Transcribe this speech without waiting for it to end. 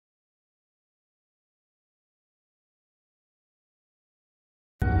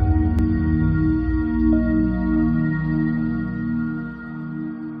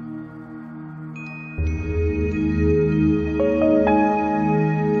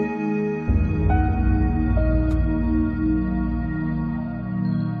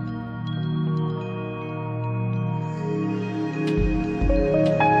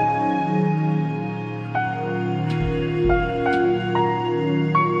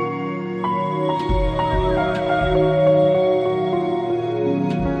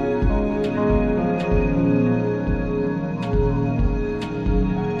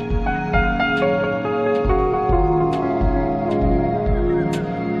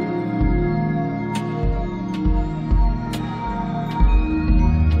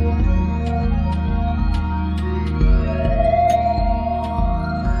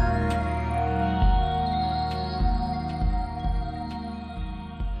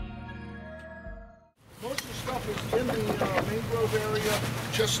in the mangrove area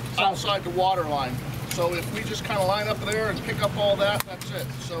just outside the water line. So if we just kind of line up there and pick up all that, that's it.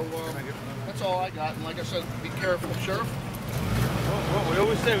 So that's all I got. And like I said, be careful, Sheriff. Well, we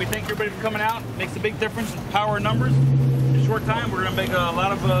always say we thank everybody for coming out. It makes a big difference in power and numbers. In a short time, we're going to make a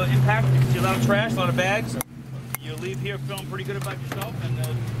lot of impact. You can see a lot of trash, a lot of bags. You'll leave here feeling pretty good about yourself, and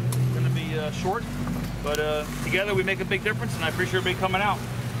it's going to be short. But together we make a big difference, and I appreciate everybody coming out.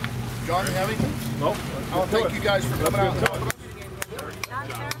 John, you have anything? Nope. I want to thank you guys for coming out.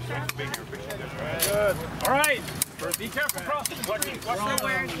 Good. All right. Be careful crossing. Watch the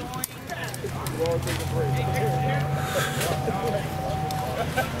way.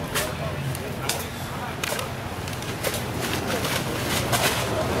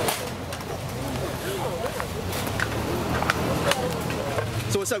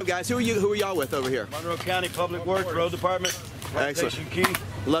 So what's up, guys? Who are y'all with over here? Monroe County Public Works Road Department. Excellent. Key.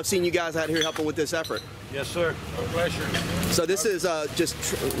 Love seeing you guys out here helping with this effort. Yes, sir. A pleasure. So this is just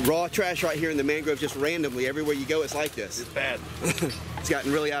raw trash right here in the mangrove, just randomly. Everywhere you go, it's like this. It's bad. It's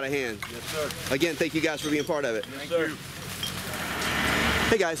gotten really out of hand. Yes, sir. Again, thank you guys for being part of it. Yes, sir.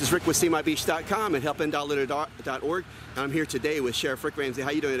 Hey guys, it's Rick with SeeMyBeach.com and helpend.litter.org. I'm here today with Sheriff Rick Ramsay.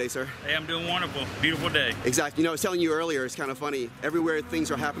 How you doing today, sir? Hey, I'm doing wonderful. Beautiful day. Exactly. You know, I was telling you earlier, it's kind of funny. Everywhere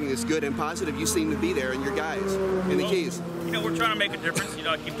things are happening that's good and positive, you seem to be there, and your guys in the Keys. You know, we're trying to make a difference. You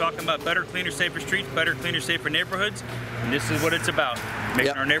know, I keep talking about better, cleaner, safer streets, better, cleaner, safer neighborhoods. And this is what it's about.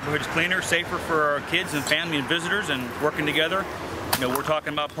 Making our neighborhoods cleaner, safer for our kids and family and visitors, and working together. You know, we're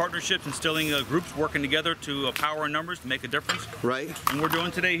talking about partnerships, instilling groups working together to power in numbers to make a difference. Right. And we're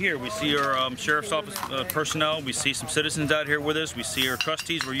doing today here. We see our Sheriff's Office personnel. We see some citizens out here with us. We see our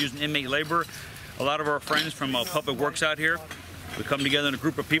trustees. We're using inmate labor. A lot of our friends from Public Works out here. We come together in a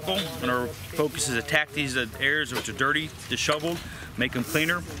group of people, and our focus is attack these areas which are dirty, disheveled, make them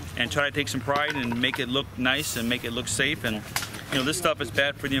cleaner, and try to take some pride and make it look nice and make it look safe. And you know, this stuff is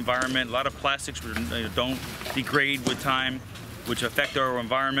bad for the environment. A lot of plastics don't degrade with time, which affect our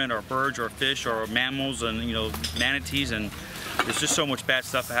environment, our birds, our fish, our mammals, and you know, manatees. And there's just so much bad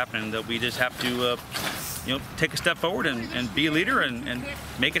stuff happening that we just have to you know, take a step forward and be a leader and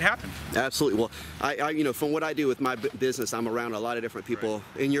make it happen. Absolutely. Well, I you know, from what I do with my business, I'm around a lot of different people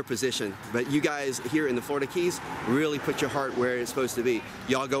in your position. But you guys here in the Florida Keys really put your heart where it's supposed to be.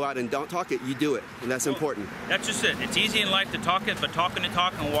 Y'all go out and don't talk it, you do it, and that's important. That's just it. It's easy in life to talk it, but talking the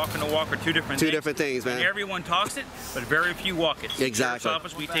talk and walking the walk are two different things. Two different things, man. And everyone talks it, but very few walk it. Exactly. Sheriff's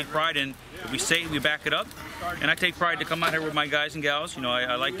Office, we take pride in. If we say it, we back it up. And I take pride to come out here with my guys and gals. You know,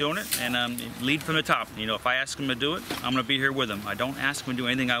 I like doing it, and lead from the top. You know, if I ask them to do it, I'm going to be here with them. I don't ask them to do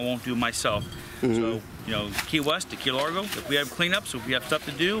anything I won't do myself. So, you know, Key West to Key Largo, if we have cleanups, if we have stuff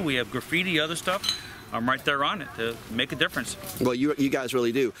to do, we have graffiti, other stuff, I'm right there on it to make a difference. Well, you guys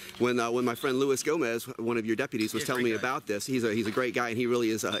really do. When my friend Luis Gomez, one of your deputies, was telling me about this, he's a great guy, and he really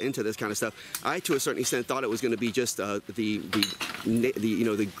is into this kind of stuff. I, to a certain extent, thought it was going to be just the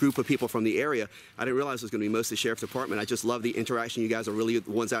group of people from the area. I didn't realize it was going to be most of the sheriff's department. I just love the interaction you guys are really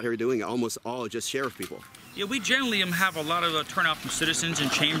the ones out here doing. Almost all just sheriff people. Yeah, we generally have a lot of turnout from citizens and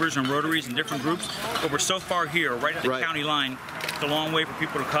chambers and rotaries and different groups, but we're so far here, right at the county line. It's a long way for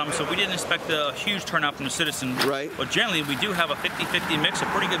people to come, so we didn't expect a huge turnout from the citizens. Right. But generally, we do have a 50-50 mix, a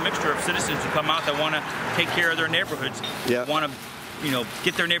pretty good mixture of citizens who come out that want to take care of their neighborhoods, want to, you know,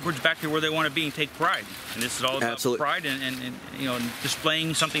 get their neighborhoods back to where they want to be and take pride. And this is all about pride and you know,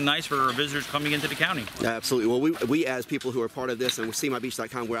 displaying something nice for our visitors coming into the county. Absolutely. Well, we as people who are part of this, and with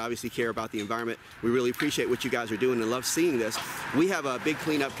SeeMyBeach.com, we obviously care about the environment. We really appreciate what you guys are doing and love seeing this. We have a big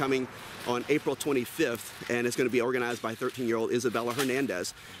cleanup coming on April 25th, and it's going to be organized by 13-year-old Isabella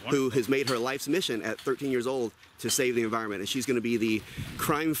Hernandez, who has made her life's mission at 13 years old to save the environment. And she's going to be the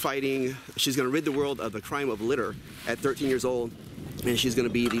crime-fighting, she's going to rid the world of the crime of litter at 13 years old. And she's going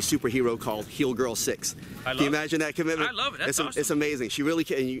to be the superhero called Heel Girl 6. Can you imagine that commitment? I love it. That's awesome. It's amazing. She really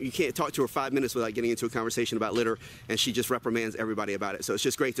can. You can't talk to her 5 minutes without getting into a conversation about litter, and she just reprimands everybody about it. So it's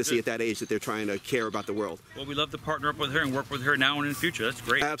just great to see at that age that they're trying to care about the world. Well, we love to partner up with her and work with her now and in the future. That's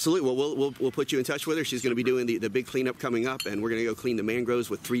great. Absolutely. Well, we'll put you in touch with her. She's going to be doing the big cleanup coming up, and we're going to go clean the mangroves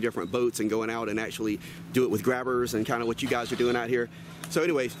with 3 different boats and going out and actually do it with grabbers and kind of what you guys are doing out here. So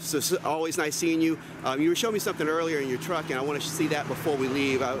anyway, so it's always nice seeing you. You were showing me something earlier in your truck, and I want to see that before we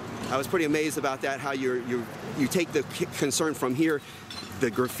leave. I was pretty amazed about that, how you take the concern from here, the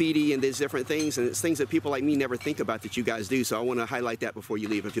graffiti and these different things, and it's things that people like me never think about that you guys do. So I want to highlight that before you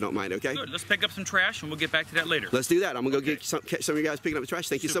leave, if you don't mind, okay? Good. Let's pick up some trash, and we'll get back to that later. Let's do that. I'm going to go catch some of you guys picking up the trash.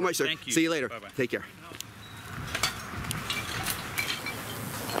 Thank you so much, sir. Thank you. See you later. Bye-bye. Take care.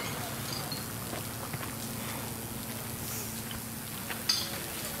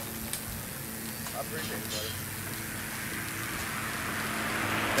 I appreciate it, brother.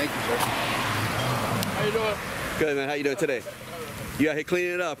 Thank you, sir. How you doing? Good, man. How you doing today? You out here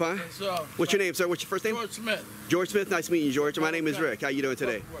cleaning it up, huh? So, What's your name, sir? What's your first name? George Smith. George Smith. Nice meeting you, George. My name is Rick. How you doing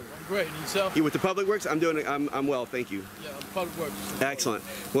today? I'm great. And yourself? You with the Public Works? I'm well, thank you. Yeah, Public Works. Excellent.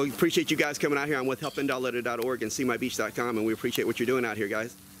 Well, we appreciate you guys coming out here. I'm with helpindollletter.org and seemybeach.com, and we appreciate what you're doing out here,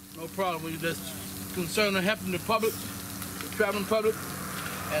 guys. No problem. We're just concerned with helping the public, the traveling public,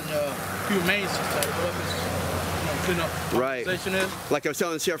 and humane society. Right. Is. Like I was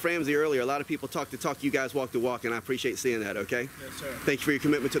telling Sheriff Ramsay earlier, a lot of people talk the talk, you guys walk the walk, and I appreciate seeing that, okay? Yes, sir. Thank you for your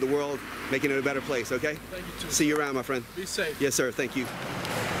commitment to the world, making it a better place, okay? Thank you, too. See you around, my friend. Be safe. Yes, sir. Thank you.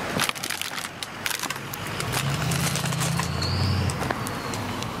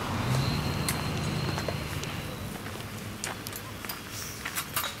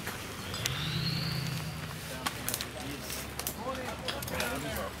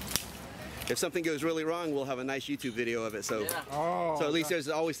 If something goes really wrong, we'll have a nice YouTube video of it. So, Oh, so at least there's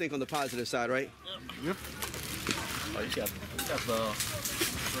always think on the positive side, right? Yep. Oh, you got the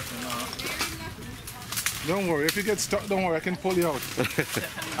Don't worry. If you get stuck, don't worry. I can pull you out.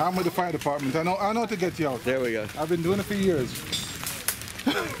 I'm with the fire department. I know how to get you out. There we go. I've been doing it for years.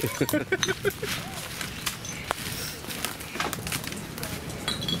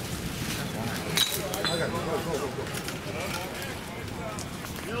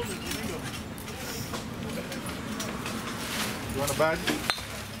 You want a badge?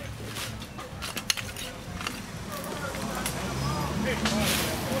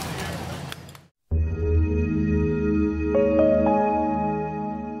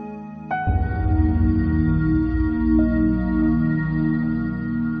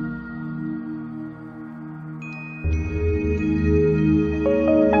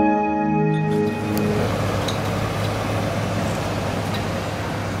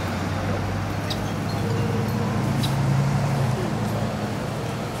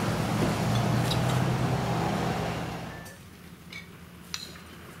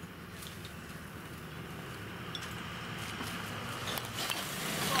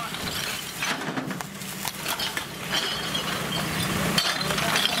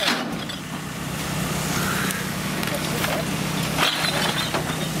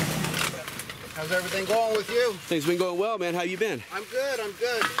 How's everything going with you? Things been going well, man. How you been? I'm good. I'm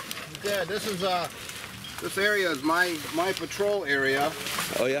good. I'm good. This is this area is my patrol area,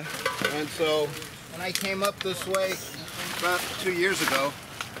 Oh yeah. and so when I came up this way about 2 years ago,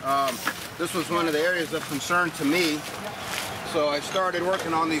 this was one of the areas of concern to me. So I started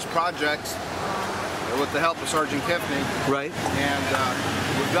working on these projects with the help of Sergeant Kiffney. Right.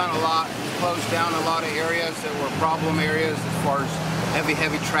 And we've done a lot, closed down a lot of areas that were problem areas as far as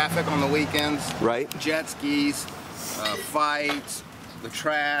heavy traffic on the weekends. Right. Jet skis, fights, the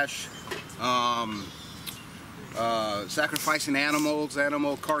trash, sacrificing animal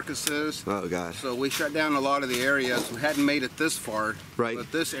carcasses. Oh God. So we shut down a lot of the areas. We hadn't made it this far. Right.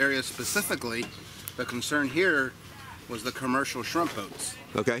 But this area specifically, the concern here was the commercial shrimp boats.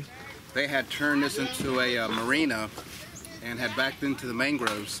 Okay. They had turned this into a marina and had backed into the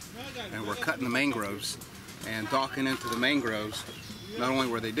mangroves, and were cutting the mangroves and docking into the mangroves. Not only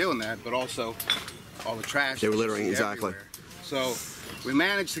were they doing that, but also all the trash. They were littering, exactly. Everywhere. So we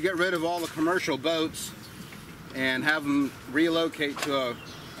managed to get rid of all the commercial boats and have them relocate to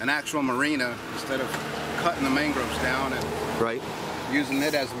an actual marina instead of cutting the mangroves down and Right. using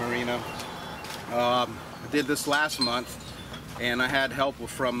it as a marina. I did this last month, and I had help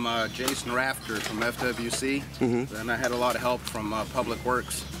from Jason Rafter from FWC, and I had a lot of help from Public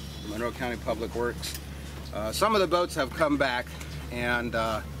Works, Monroe County Public Works. Some of the boats have come back, and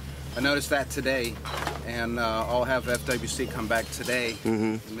I noticed that today, and I'll have FWC come back today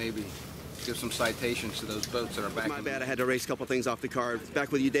and maybe give some citations to those boats that are back. My bad. I had to erase a couple things off the card.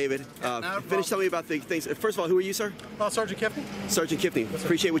 Back with you, David. No Finish telling me about the things. First of all, who are you, sir? Sergeant Kiffney. Sergeant Kiffney.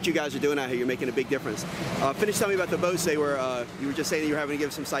 Appreciate what you guys are doing out here. You're making a big difference. Finish telling me about the boats. You were just saying that you were having to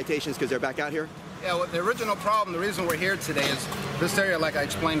give some citations because they're back out here. Yeah, well, the original problem, the reason we're here today is this area, like I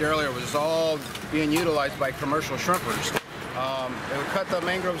explained earlier, was all being utilized by commercial shrimpers. They would cut the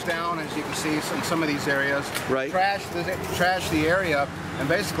mangroves down, as you can see in some of these areas. Right. Trash the area, and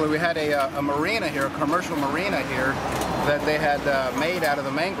basically we had a marina here, a commercial marina here, that they had made out of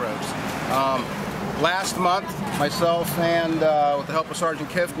the mangroves. Last month, myself and with the help of Sergeant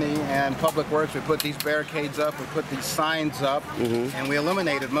Kiffney and Public Works, we put these barricades up, we put these signs up, and we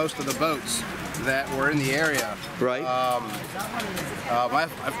eliminated most of the boats that were in the area. Right.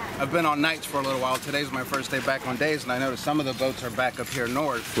 I've been on nights for a little while. Today's my first day back on days, and I noticed some of the boats are back up here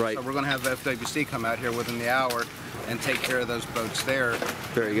north. Right. So we're going to have FWC come out here within the hour and take care of those boats there.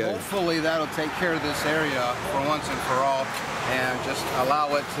 Very good. Hopefully that'll take care of this area for once and for all, and just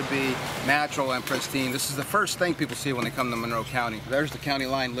allow it to be natural and pristine. This is the first thing people see when they come to Monroe County. There's the county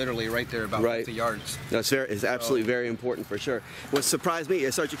line literally right there, about 50 yards. That's it's absolutely very important for sure. What surprised me,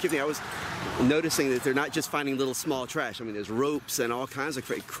 Sergeant Kipney, I was noticing that they're not just finding little small trash. I mean, there's ropes and all kinds of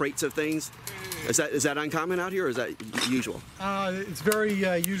crates of things. Is that uncommon out here, or is that usual? It's very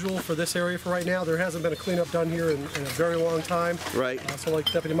usual for this area for right now. There hasn't been a cleanup done here in a very long time. Right. So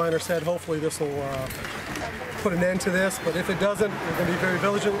like Deputy Miner said, hopefully this will put an end to this. But if it doesn't, we're going to be very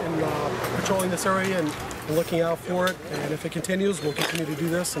vigilant in patrolling this area and looking out for it. And if it continues, we'll continue to do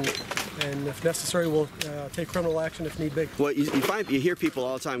this. And if necessary, we'll take criminal action if need be. Well, you hear people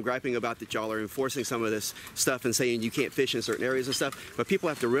all the time griping about that y'all are enforcing some of this stuff and saying you can't fish in certain areas and stuff. But people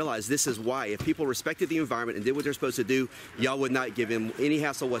have to realize this is why. If people respected the environment and did what they're supposed to do, y'all would not give them any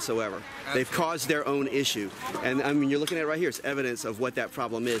hassle whatsoever. They've caused their own issue. And I mean, you're looking at it right here. It's evidence of what that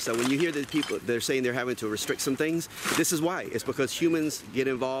problem is. So when you hear that people, they're saying they're having to restrict some things, this is why. It's because humans get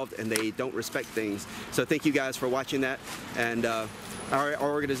involved and they don't respect things. So thank you guys for watching that. And our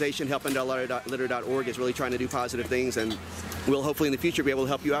organization, helpendlitter.org, is really trying to do positive things, and we'll hopefully in the future be able to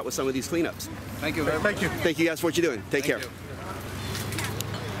help you out with some of these cleanups. Thank you very much. Thank you. Thank you guys for what you're doing. Take care. You.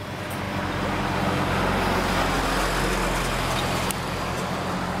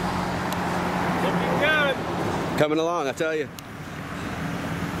 Looking good. Coming along, I tell you.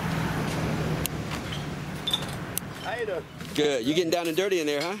 How you doing? Good. You getting down and dirty in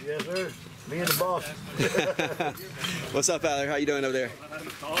there, huh? Yes, sir. Me and the boss. What's up, Tyler? How you doing over there?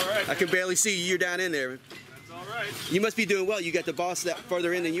 All right. I can barely see you. You're down in there. That's all right. You must be doing well. You got the boss that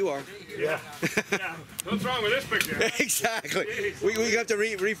further in than you are. Yeah. Yeah. What's wrong with this picture? Exactly. We have to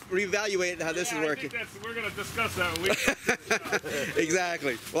reevaluate how this is working. I think we're going to discuss that.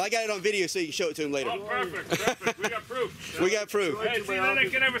 Exactly. Well, I got it on video so you can show it to him later. Oh, perfect. Perfect. We got proof. We got proof. Hey, see, then they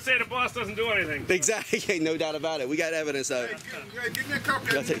can never say the boss doesn't do anything. Exactly. No doubt about it. We got evidence of it. Hey, give me a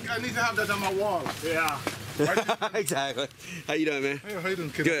copy. I need to have that on my wall. Yeah. Exactly. How you doing, man? Hey, how you doing,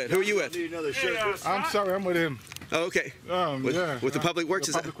 kid? Good. Who are you with? I'm sorry, I'm with him. Oh, okay. With the Public Works?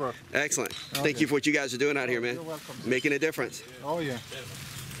 The Public Works. Excellent. Thank you for what you guys are doing out here, man. You're welcome. Making a difference. Oh, yeah.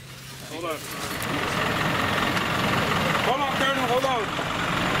 Hold on. Hold on, Colonel. Hold on.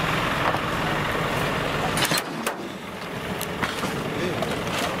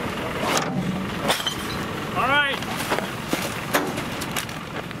 All right.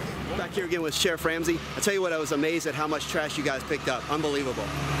 Back here again with Sheriff Ramsay. I tell you what, I was amazed at how much trash you guys picked up. Unbelievable.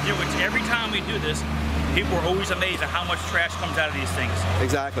 You know, every time we do this, people are always amazed at how much trash comes out of these things.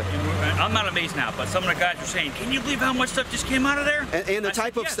 Exactly. I'm not amazed now, but some of the guys are saying, can you believe how much stuff just came out of there? And the I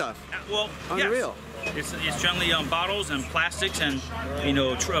type said, of yes. stuff. Well, Unreal. Yes. It's generally bottles and plastics and, you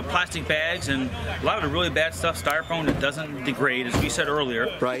know, plastic bags, and a lot of the really bad stuff, styrofoam that doesn't degrade, as we said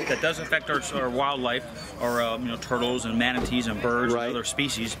earlier. Right. That does affect our wildlife, our you know, turtles and manatees and birds and other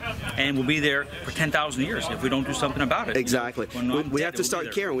species, and will be there for 10,000 years if we don't do something about it. Exactly. You know, we have to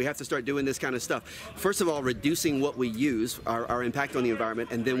start caring. We have to start doing this kind of stuff. First of all, reducing what we use, our impact on the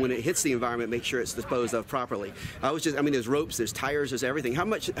environment, and then when it hits the environment, make sure it's disposed of properly. I mean, there's ropes, there's tires, there's everything.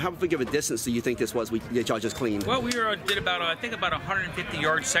 How big of a distance do you think this was that y'all just cleaned? Well, we did about, I think, about a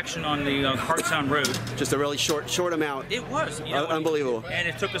 150-yard section on the Card Sound Road. Just a really short amount. It was. You know, unbelievable. And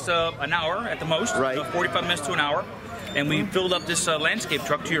it took us an hour at the most, right. 45 minutes to an hour. And we filled up this landscape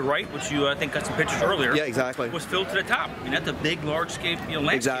truck to your right, which you, I think, got some pictures earlier. Yeah, exactly. Was filled to the top. And that's a big, large-scale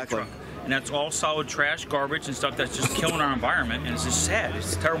landscape truck. And that's all solid trash, garbage, and stuff that's just killing our environment. And it's just sad.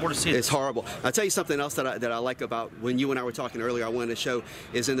 It's terrible to see. It's horrible. I'll tell you something else that I like about when you and I were talking earlier, I wanted to show,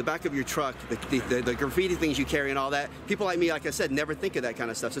 is in the back of your truck, the graffiti things you carry and all that. People like me, like I said, never think of that kind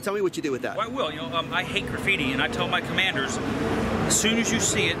of stuff. So tell me what you do with that. Well, I will. You know, I hate graffiti, and I tell my commanders, as soon as you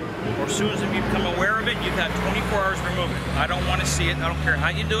see it, or as soon as you become aware of it, you've got 24 hours to remove it. I don't want to see it. I don't care how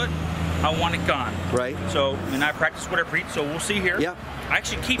you do it. I want it gone. Right. So, and I practice what I preach, so we'll see here. Yeah. I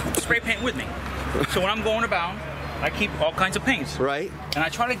actually keep spray paint with me. So when I'm going about, I keep all kinds of paints. Right. And I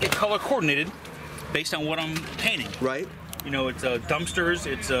try to get color coordinated based on what I'm painting. Right. You know, it's dumpsters,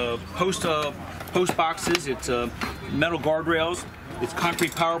 it's post boxes, it's metal guardrails, it's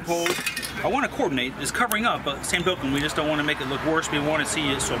concrete power poles. I want to coordinate. It's covering up, but same token, we just don't want to make it look worse. We want to see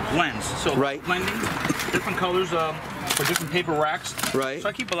it so it blends. So blending, different colors for different paper racks. Right. So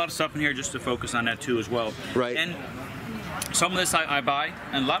I keep a lot of stuff in here just to focus on that too as well. Right. And Some of this I buy,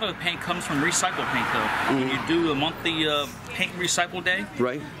 and a lot of the paint comes from recycled paint though. When you do a monthly paint recycle day,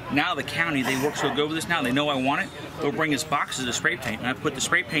 right? Now the county, they work so good with this now, they know I want it. They'll bring us boxes of spray paint, and I put the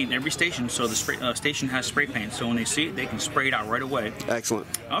spray paint in every station, so the station has spray paint. So when they see it, they can spray it out right away. Excellent.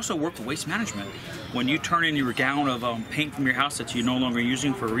 I also work with waste management. When you turn in your gallon of paint from your house that you're no longer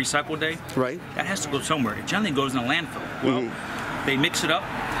using for a recycle day, right? That has to go somewhere. It generally goes in a landfill. Well, they mix it up,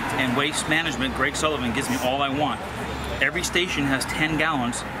 and waste management, Greg Sullivan, gives me all I want. Every station has 10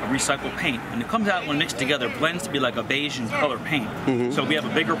 gallons of recycled paint, and it comes out when mixed together, blends to be like a beige in color paint. So we have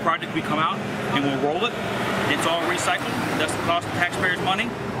a bigger project, we come out and we'll roll it. It's all recycled. That's the cost of taxpayers' money.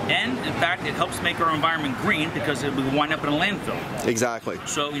 And in fact, it helps make our environment green because it will wind up in a landfill. Exactly.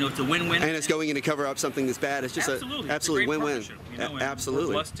 So, you know, it's a win-win. And it's going in to cover up something that's bad. It's just an absolute win-win. You know, Absolutely.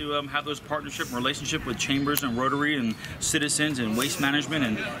 We're blessed to have those partnership and relationship with chambers and Rotary and citizens and waste management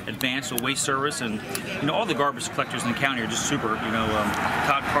and advanced waste service, and you know, all the garbage collectors in the county are just super. You know,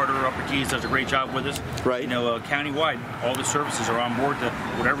 Todd Carter, Upper Keys, does a great job with us. Right. You know, countywide, all the services are on board.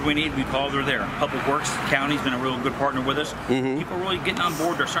 Whatever we need, we call, they're there. Public Works County's been a real good partner with us. People are really getting on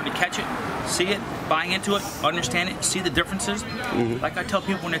board. They're starting to catch it, see it, buying into it, understand it, see the differences. Like I tell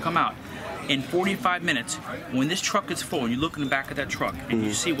people when they come out, in 45 minutes, when this truck is full and you look in the back of that truck and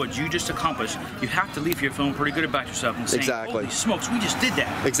you see what you just accomplished, you have to leave here feeling pretty good about yourself and saying, holy smokes, we just did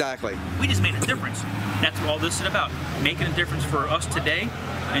that. Exactly. We just made a difference. That's what all this is about, making a difference for us today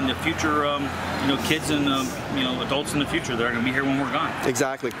and the future, you know, kids and you know, adults in the future that are going to be here when we're gone.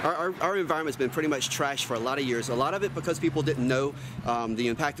 Exactly. Our environment's been pretty much trashed for a lot of years. A lot of it because people didn't know the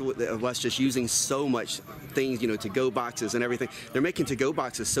impact of us just using so much things, you know, to-go boxes and everything. They're making to-go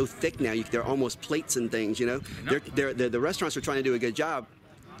boxes so thick now, they're almost plates and things, you know. The restaurants are trying to do a good job,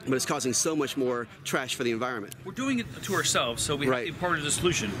 but it's causing so much more trash for the environment. We're doing it to ourselves, so we have to be part of the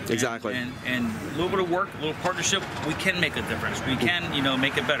solution. Exactly. And a little bit of work, a little partnership, we can make a difference. We can, you know,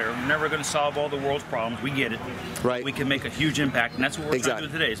 make it better. We're never going to solve all the world's problems. We get it. Right. We can make a huge impact, and that's what we're trying to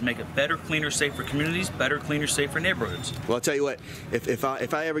do today, is make it better, cleaner, safer communities, better, cleaner, safer neighborhoods. Well, I'll tell you what, if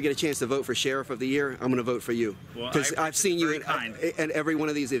I ever get a chance to vote for Sheriff of the Year, I'm going to vote for you. Because I've seen you at every one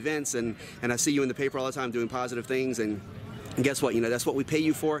of these events, and I see you in the paper all the time doing positive things, and guess what? You know, that's what we pay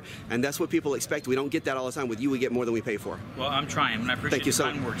you for, and that's what people expect. We don't get that all the time. With you, we get more than we pay for. Well, I'm trying, and I appreciate your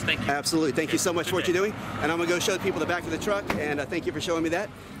kind words. Thank you. Absolutely. Thank you so much for what you're doing. And I'm going to go show the people the back of the truck, and thank you for showing me that.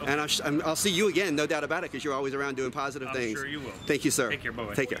 Okay. And I'll see you again, no doubt about it, because you're always around doing positive things. I'm sure you will. Thank you, sir. Take care.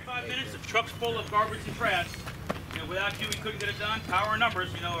 Bye-bye. Take care. 5 minutes, the truck's full of garbage and trash. You know, without you, we couldn't get it done. Power and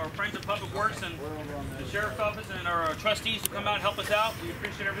numbers. You know, our friends at Public Works and the Sheriff's Office and our trustees who come out and help us out. We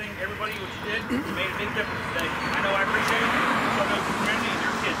appreciate everything, everybody, what you did. You made a big difference today. I know I appreciate it. So does the community and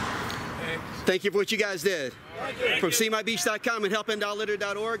your kids. Thank you for what you guys did. From SeeMyBeach.com and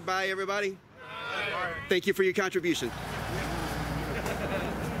helpendalllitter.org. Bye, everybody. Thank you for your contribution.